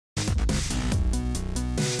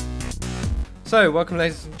So, welcome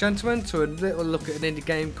ladies and gentlemen to a little look at an indie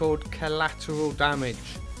game called Collateral Damage.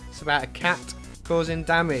 It's about a cat causing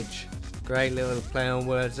damage. Great little play on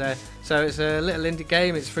words there. So it's a little indie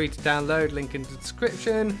game, it's free to download, link in the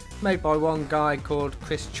description. Made by one guy called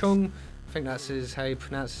Chris Chung. I think that's how you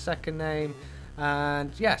pronounce his second name.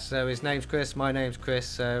 And yeah, so his name's Chris, my name's Chris,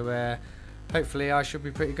 so hopefully I should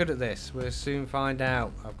be pretty good at this. We'll soon find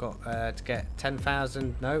out. I've got to get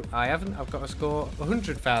 10,000, no I haven't, I've got to score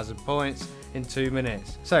 100,000 points in 2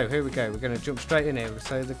 minutes. So here we go, we're going to jump straight in here.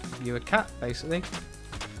 So you're a cat basically,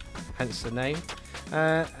 hence the name.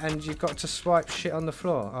 And you've got to swipe shit on the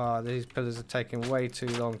floor. Oh, these pillars are taking way too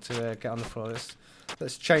long to get on the floor.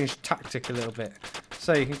 Let's change tactic a little bit.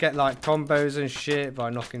 So you can get like combos and shit by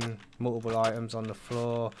knocking multiple items on the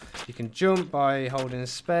floor. You can jump by holding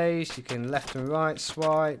space. You can left and right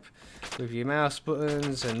swipe with your mouse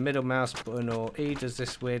buttons, and middle mouse button or E does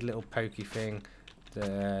this weird little pokey thing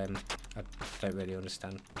that I don't really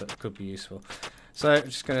understand, but it could be useful. So I'm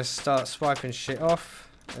just going to start swiping shit off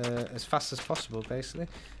as fast as possible basically.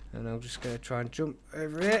 And I'm just going to try and jump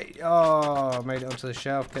over it. Oh, I made it onto the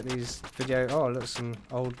shelf. Get these video. Oh, look, some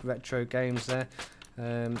old retro games there.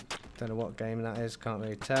 Don't know what game that is. Can't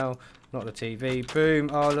really tell. Not the TV. Boom.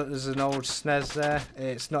 Oh, look, there's an old SNES there.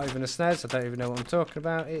 It's not even a SNES. I don't even know what I'm talking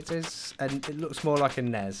about. It is, and it looks more like a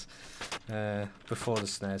NES. Before the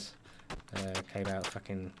SNES came out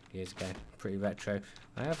fucking years ago. Pretty retro.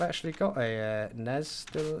 I have actually got a NES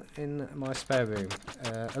still in my spare room,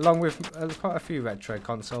 along with quite a few retro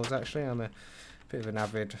consoles actually. I'm a bit of an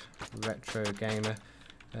avid retro gamer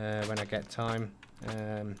when I get time.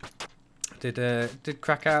 Did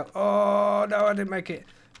crack out. Oh no, I didn't make it.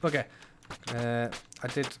 Bugger. I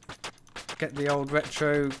did get the old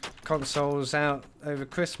retro consoles out over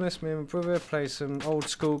Christmas. Me and my brother play some old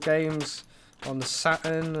school games on the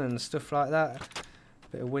Saturn and stuff like that.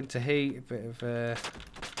 Bit of Winter Heat, a bit of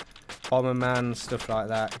Bomberman, stuff like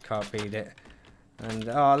that. You can't beat it. And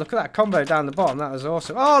oh, look at that combo down the bottom. That was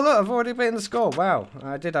awesome. Oh look, I've already beaten the score. Wow.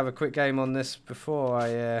 I did have a quick game on this before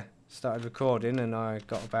I started recording, and I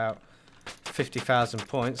got about 50,000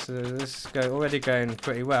 points. So this is already going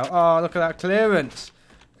pretty well. Oh, look at that clearance.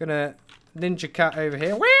 Gonna ninja cat over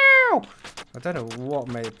here. Wow! I don't know what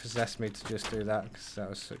possessed me to just do that, because that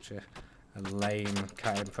was such a lame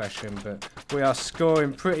cat impression, but we are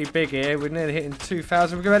scoring pretty big here. We're nearly hitting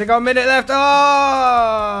 2,000. We've already got a minute left.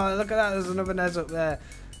 Oh, look at that. There's another Nez up there,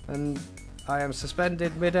 and I am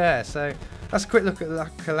suspended mid-air. So that's a quick look at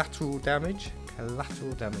that collateral damage.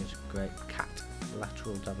 Collateral damage. Great. Cat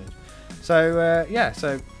lateral damage. So yeah,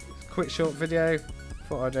 so quick short video.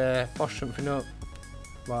 Thought I'd bosh something up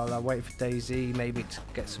while I wait for Daisy, maybe to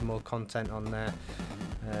get some more content on there.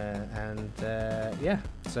 Yeah,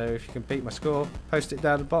 so if you can beat my score, post it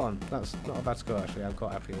down the bottom. That's not a bad score actually. I'm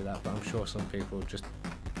quite happy with that, but I'm sure some people will just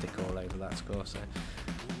dick all over that score. So,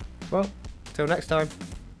 well, till next time,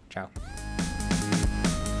 ciao.